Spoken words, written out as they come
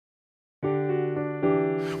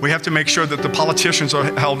We have to make sure that the politicians are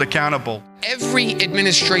held accountable. Every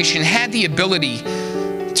administration had the ability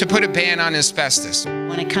to put a ban on asbestos.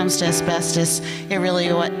 When it comes to asbestos, it really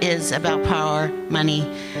is about power, money,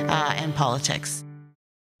 and politics.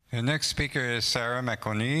 The next speaker is Sarah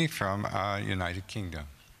McOnie from United Kingdom.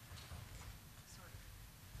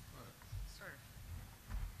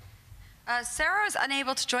 Sarah is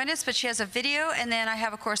unable to join us, but she has a video, and then I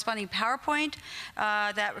have a corresponding PowerPoint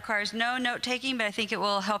that requires no note-taking, but I think it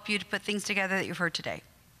will help you to put things together that you've heard today.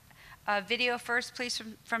 Video first, please,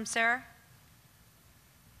 from Sarah.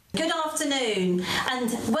 Good afternoon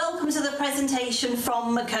and welcome to the presentation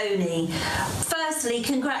from McOnie. Firstly,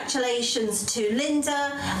 congratulations to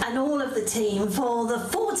Linda and all of the team for the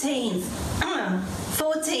 14th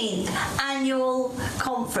annual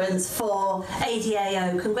conference for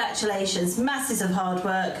ADAO. Congratulations, masses of hard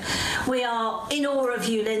work. We are in awe of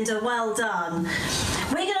you, Linda, well done.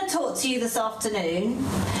 We're going to talk to you this afternoon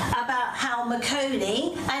about how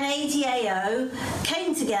McOnie and ADAO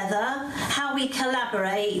came together, how we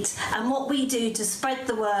collaborate, and what we do to spread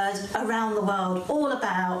the word around the world, all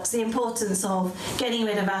about the importance of getting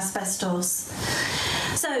rid of asbestos.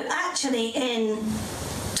 So actually in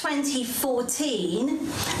 2014,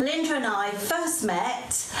 Linda and I first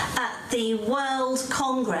met at the World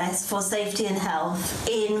Congress for Safety and Health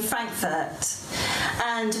in Frankfurt,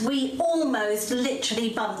 and we almost literally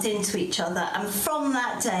bumped into each other, and from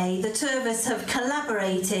that day the two of us have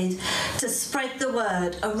collaborated to spread the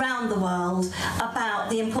word around the world about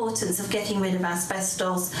the importance of getting rid of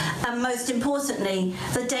asbestos and, most importantly,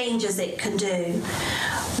 the dangers it can do.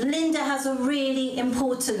 Linda has a really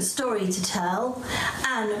important story to tell,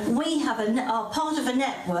 and we are part of a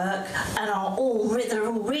network and they're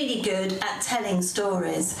all really good at telling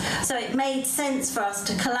stories. So it made sense for us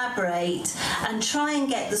to collaborate and try and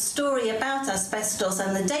get the story about asbestos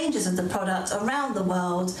and the dangers of the product around the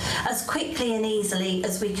world as quickly and easily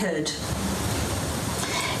as we could.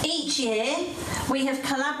 Each year, we have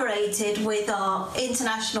collaborated with our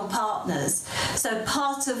international partners. So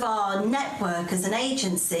part of our network as an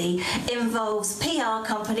agency involves PR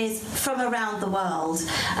companies from around the world,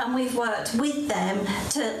 and we've worked with them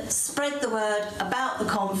to spread the word about the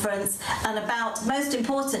conference and about, most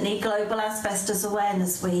importantly, Global Asbestos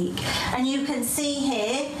Awareness Week. And you can see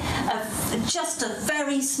here just a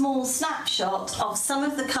very small snapshot of some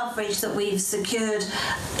of the coverage that we've secured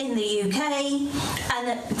in the UK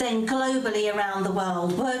and then globally around the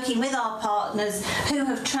world, working with our partners who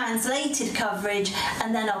have translated coverage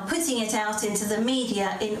and then are putting it out into the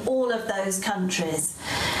media in all of those countries.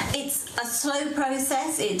 It's a slow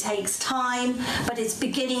process, it takes time, but it's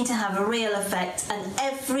beginning to have a real effect, and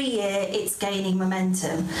every year it's gaining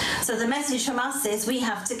momentum. So the message from us is we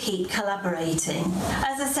have to keep collaborating.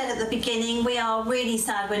 As I said at the beginning, we are really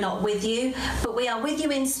sad we're not with you, but we are with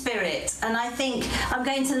you in spirit, and I think I'm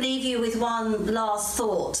going to leave you with one last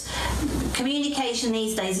thought. Communication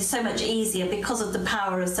these days is so much easier because of the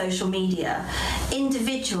power of social media.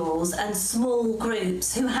 Individuals and small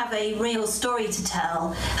groups who have a real story to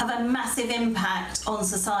tell have a massive impact on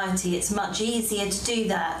society. It's much easier to do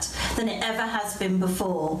that than it ever has been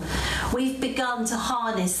before. We've begun to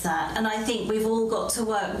harness that, and I think we've all got to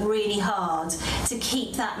work really hard to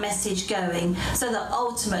keep that message going so that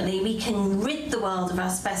ultimately we can rid the world of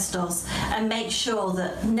asbestos and make sure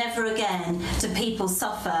that never again do people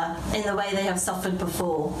suffer in the way they have suffered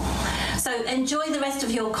before. So enjoy the rest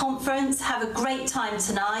of your conference, have a great time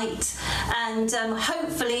tonight, and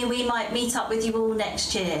hopefully we might meet up with you all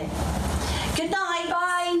next year. Good night.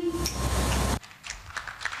 Bye.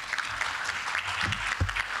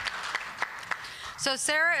 So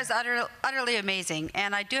Sarah is utterly amazing,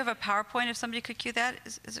 and I do have a PowerPoint if somebody could cue that.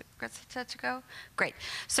 Is it set to go? Great.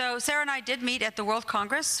 So Sarah and I did meet at the World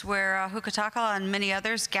Congress where Hukatakala and many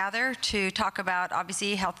others gather to talk about,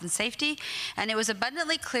 obviously, health and safety, and it was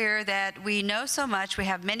abundantly clear that we know so much, we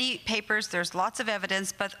have many papers, there's lots of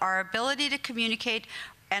evidence, but our ability to communicate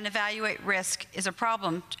and evaluate risk is a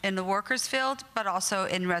problem in the workers field, but also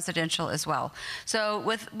in residential as well. So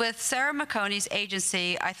with Sarah McOnie's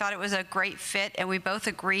agency, I thought it was a great fit, and we both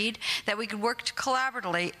agreed that we could work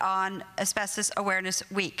collaboratively on Asbestos Awareness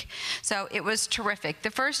Week. So it was terrific.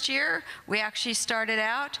 The first year, we actually started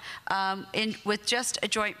out with just a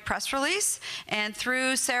joint press release, and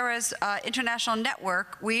through Sarah's international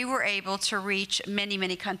network, we were able to reach many,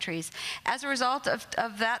 many countries. As a result of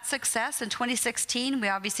that success, in 2016, we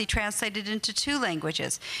obviously obviously translated into 2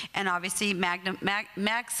 languages, and obviously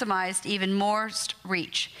maximized even more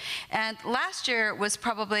reach. And last year was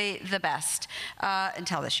probably the best,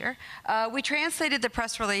 until this year. We translated the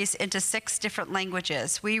press release into 6 different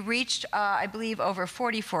languages. We reached, I believe, over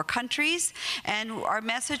 44 countries, and our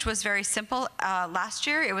message was very simple. Last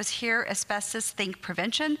year, it was Hear Asbestos, Think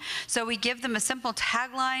Prevention. So we give them a simple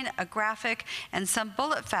tagline, a graphic, and some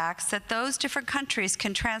bullet facts that those different countries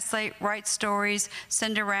can translate, write stories,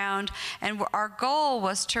 send around. And our goal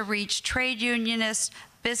was to reach trade unionists,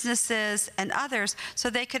 businesses, and others so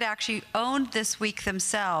they could actually own this week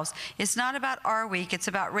themselves. It's not about our week, it's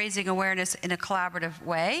about raising awareness in a collaborative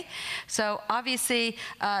way. So obviously,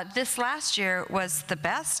 this last year was the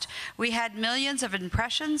best. We had millions of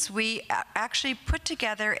impressions. We actually put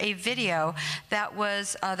together a video that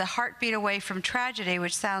was The Heartbeat Away from Tragedy,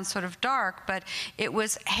 which sounds sort of dark, but it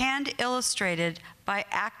was hand illustrated by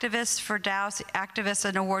activists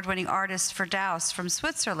and award-winning artists for ADAO from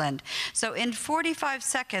Switzerland. So in 45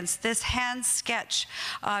 seconds, this hand sketch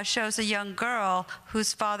shows a young girl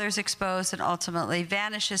whose father's exposed and ultimately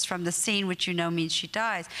vanishes from the scene, which you know means she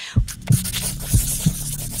dies.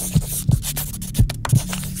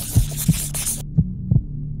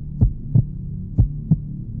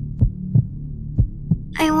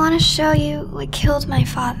 I want to show you what killed my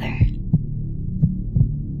father.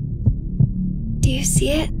 Do you see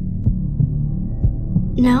it?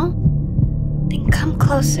 No? Then come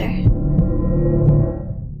closer.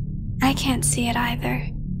 I can't see it either.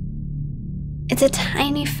 It's a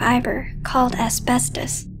tiny fiber called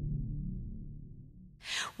asbestos.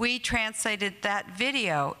 We translated that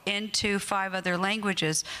video into 5 other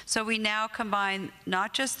languages. So we now combine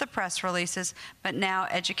not just the press releases, but now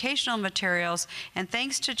educational materials. And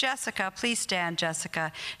thanks to Jessica, please stand,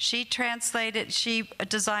 Jessica. She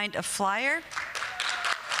designed a flyer.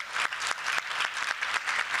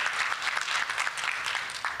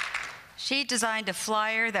 She designed a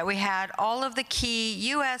flyer that we had all of the key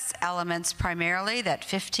U.S. elements primarily, that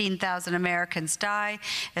 15,000 Americans die,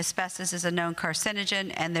 asbestos is a known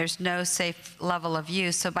carcinogen, and there's no safe level of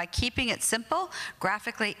use. So by keeping it simple,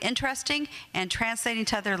 graphically interesting, and translating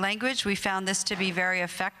to other language, we found this to be very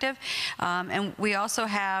effective. And we also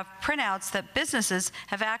have printouts that businesses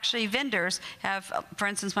have actually, vendors have, for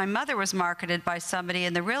instance, my mother was marketed by somebody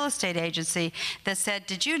in the real estate agency that said,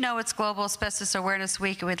 did you know it's Global Asbestos Awareness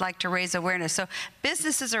Week and we'd like to raise awareness. So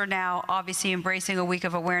businesses are now obviously embracing a week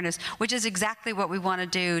of awareness, which is exactly what we want to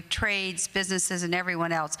do, trades, businesses, and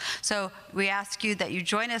everyone else. So we ask you that you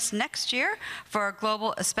join us next year for our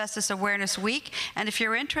Global Asbestos Awareness Week. And if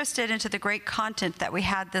you're interested into the great content that we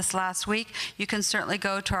had this last week, you can certainly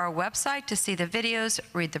go to our website to see the videos,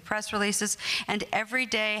 read the press releases, and every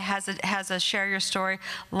day has a share your story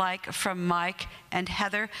like from Mike and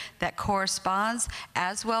Heather that corresponds,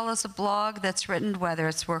 as well as a blog that's written, whether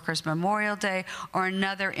it's Workers' Memorial Day or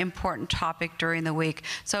another important topic during the week.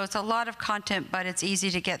 So it's a lot of content, but it's easy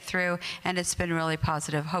to get through, and it's been really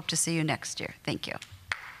positive. Hope to see you next year. Thank you.